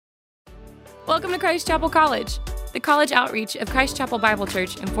Welcome to Christ Chapel College, the college outreach of Christ Chapel Bible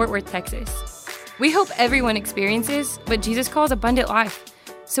Church in Fort Worth, Texas. We hope everyone experiences what Jesus calls abundant life,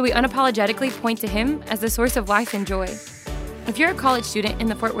 so we unapologetically point to Him as the source of life and joy. If you're a college student in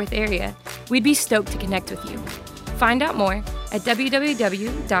the Fort Worth area, we'd be stoked to connect with you. Find out more at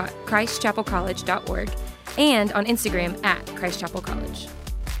www.christchapelcollege.org and on Instagram at Christ Chapel College.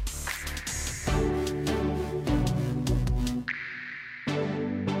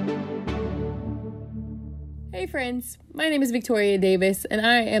 Hey friends, my name is Victoria Davis, and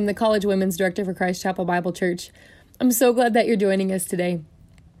I am the College Women's Director for Christ Chapel Bible Church. I'm so glad that you're joining us today.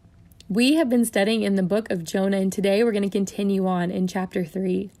 We have been studying in the book of Jonah, and today we're going to continue on in chapter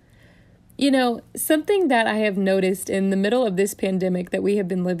 3. You know, something that I have noticed in the middle of this pandemic that we have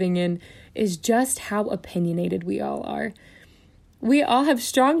been living in is just how opinionated we all are. We all have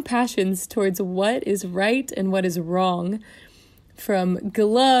strong passions towards what is right and what is wrong. From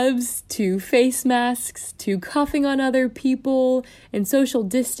gloves to face masks to coughing on other people and social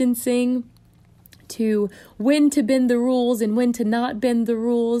distancing to when to bend the rules and when to not bend the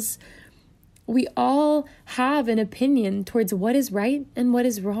rules. We all have an opinion towards what is right and what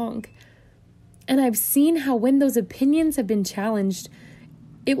is wrong. And I've seen how when those opinions have been challenged,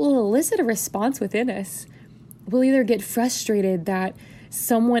 it will elicit a response within us. We'll either get frustrated that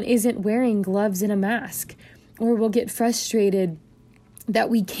someone isn't wearing gloves and a mask, or we'll get frustrated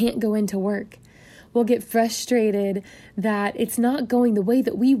that we can't go into work. We'll get frustrated that it's not going the way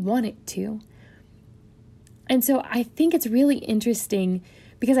that we want it to. And so I think it's really interesting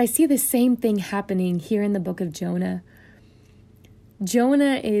because I see the same thing happening here in the book of Jonah.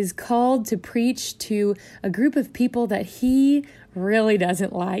 Jonah is called to preach to a group of people that he really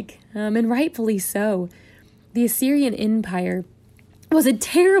doesn't like, and rightfully so. The Assyrian Empire was a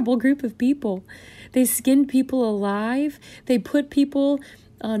terrible group of people. They skinned people alive. They put people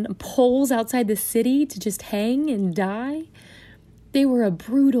on poles outside the city to just hang and die. They were a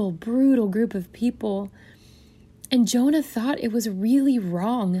brutal, brutal group of people. And Jonah thought it was really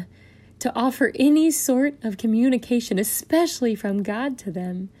wrong to offer any sort of communication, especially from God to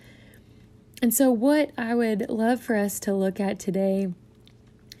them. And so what I would love for us to look at today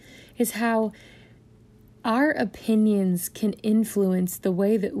is how our opinions can influence the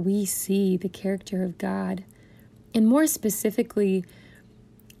way that we see the character of God, and more specifically,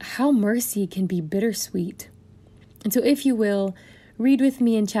 how mercy can be bittersweet. And so if you will, read with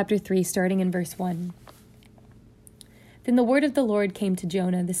me in chapter 3, starting in verse 1. Then the word of the Lord came to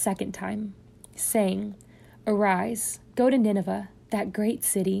Jonah the second time, saying, Arise, go to Nineveh, that great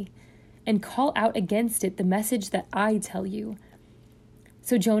city, and call out against it the message that I tell you.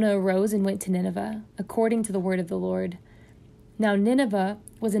 So Jonah arose and went to Nineveh, according to the word of the Lord. Now Nineveh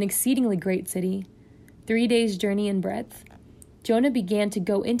was an exceedingly great city, 3 days' journey in breadth. Jonah began to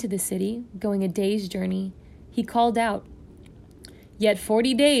go into the city, going a day's journey. He called out, Yet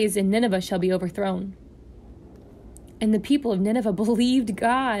 40 days, and Nineveh shall be overthrown. And the people of Nineveh believed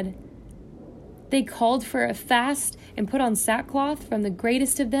God. They called for a fast and put on sackcloth from the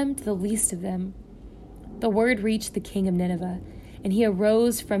greatest of them to the least of them. The word reached the king of Nineveh, and he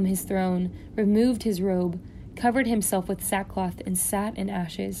arose from his throne, removed his robe, covered himself with sackcloth, and sat in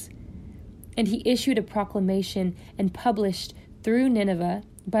ashes. And he issued a proclamation and published through Nineveh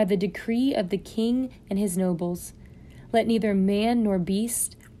by the decree of the king and his nobles, Let neither man nor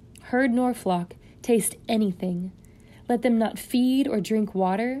beast, herd nor flock, taste anything. Let them not feed or drink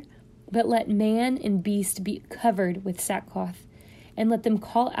water, but let man and beast be covered with sackcloth, and let them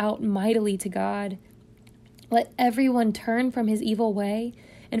call out mightily to God. Let everyone turn from his evil way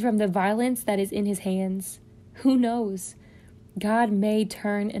and from the violence that is in his hands. Who knows? God may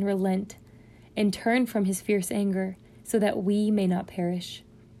turn and relent and turn from his fierce anger so that we may not perish.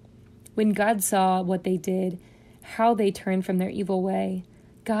 When God saw what they did, how they turned from their evil way,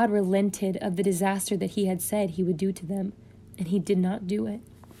 God relented of the disaster that he had said he would do to them, and he did not do it.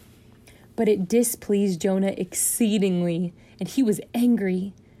 But it displeased Jonah exceedingly, and he was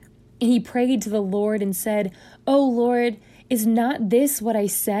angry. And he prayed to the Lord and said, O Lord, is not this what I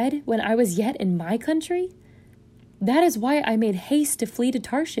said when I was yet in my country? That is why I made haste to flee to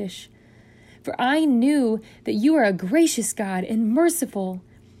Tarshish. For I knew that you are a gracious God and merciful,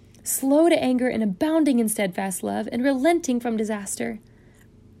 slow to anger and abounding in steadfast love, and relenting from disaster.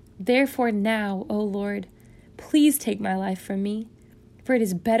 Therefore now, O Lord, please take my life from me, for it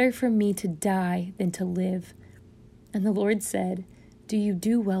is better for me to die than to live. And the Lord said, Do you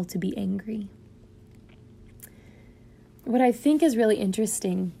do well to be angry? What I think is really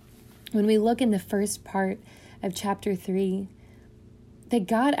interesting when we look in the first part of chapter 3, that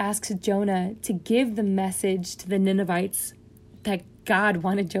God asks Jonah to give the message to the Ninevites that God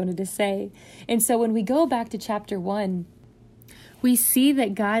wanted Jonah to say. And so when we go back to chapter 1, we see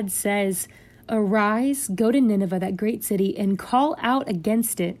that God says, "Arise, go to Nineveh, that great city, and call out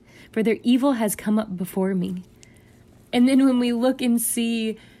against it, for their evil has come up before me." And then when we look and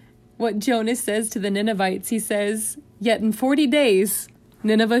see what Jonah says to the Ninevites, he says, "Yet in 40 days,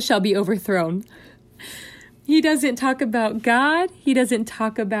 Nineveh shall be overthrown." He doesn't talk about God. He doesn't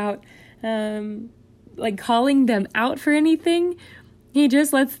talk about calling them out for anything. He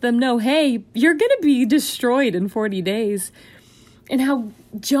just lets them know, hey, you're going to be destroyed in 40 days. And how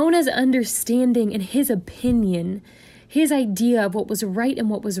Jonah's understanding and his opinion, his idea of what was right and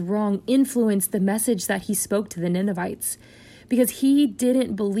what was wrong, influenced the message that he spoke to the Ninevites, because he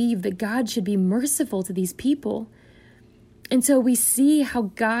didn't believe that God should be merciful to these people. And so we see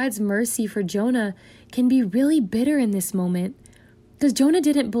how God's mercy for Jonah can be really bitter in this moment, because Jonah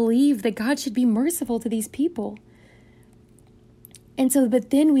didn't believe that God should be merciful to these people. And so, but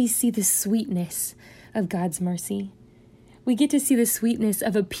then we see the sweetness of God's mercy. We get to see the sweetness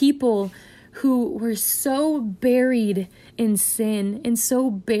of a people who were so buried in sin and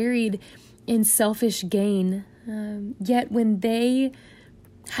so buried in selfish gain. Yet when they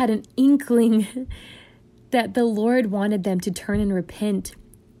had an inkling that the Lord wanted them to turn and repent,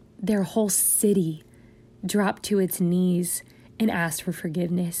 their whole city dropped to its knees and asked for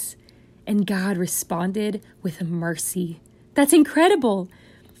forgiveness. And God responded with mercy. That's incredible.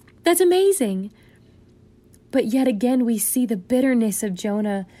 That's amazing. But yet again, we see the bitterness of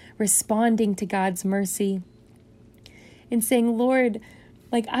Jonah responding to God's mercy and saying, Lord,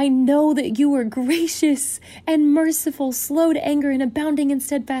 I know that you are gracious and merciful, slow to anger and abounding in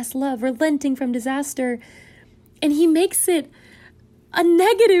steadfast love, relenting from disaster. And he makes it a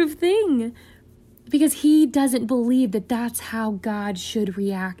negative thing because he doesn't believe that that's how God should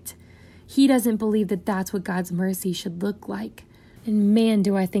react. He doesn't believe that that's what God's mercy should look like. And man,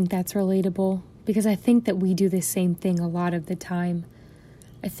 do I think that's relatable, because I think that we do the same thing a lot of the time.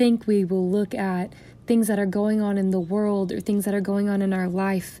 I think we will look at things that are going on in the world or things that are going on in our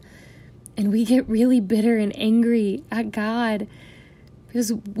life, and we get really bitter and angry at God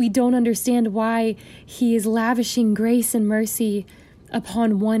because we don't understand why he is lavishing grace and mercy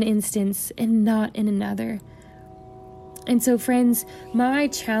upon one instance and not in another. And so, friends, my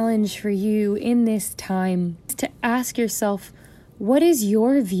challenge for you in this time is to ask yourself, what is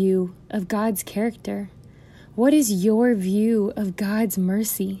your view of God's character? What is your view of God's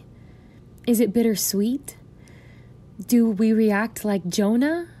mercy? Is it bittersweet? Do we react like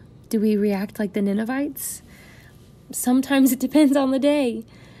Jonah? Do we react like the Ninevites? Sometimes it depends on the day.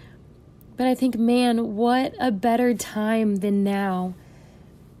 But I think, man, what a better time than now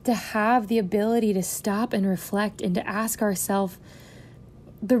to have the ability to stop and reflect and to ask ourselves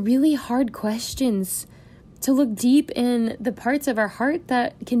the really hard questions, to look deep in the parts of our heart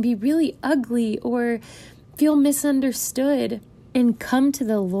that can be really ugly or feel misunderstood, and come to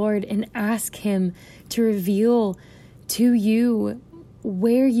the Lord and ask him to reveal to you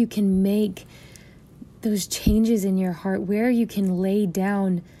where you can make those changes in your heart, where you can lay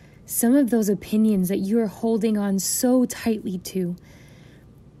down some of those opinions that you are holding on so tightly to.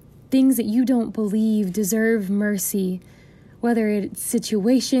 Things that you don't believe deserve mercy, whether it's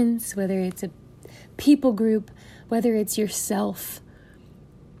situations, whether it's a people group, whether it's yourself.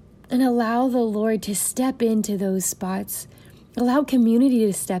 And allow the Lord to step into those spots. Allow community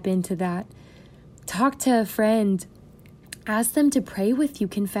to step into that. Talk to a friend. Ask them to pray with you.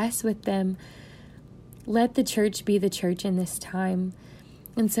 Confess with them. Let the church be the church in this time.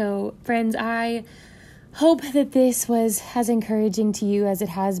 And so, friends, I hope that this was as encouraging to you as it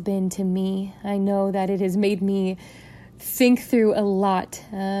has been to me. I know that it has made me think through a lot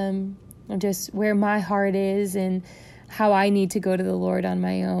of just where my heart is and how I need to go to the Lord on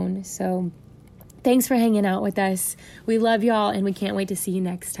my own. So thanks for hanging out with us. We love y'all, and we can't wait to see you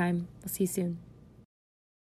next time. We'll see you soon.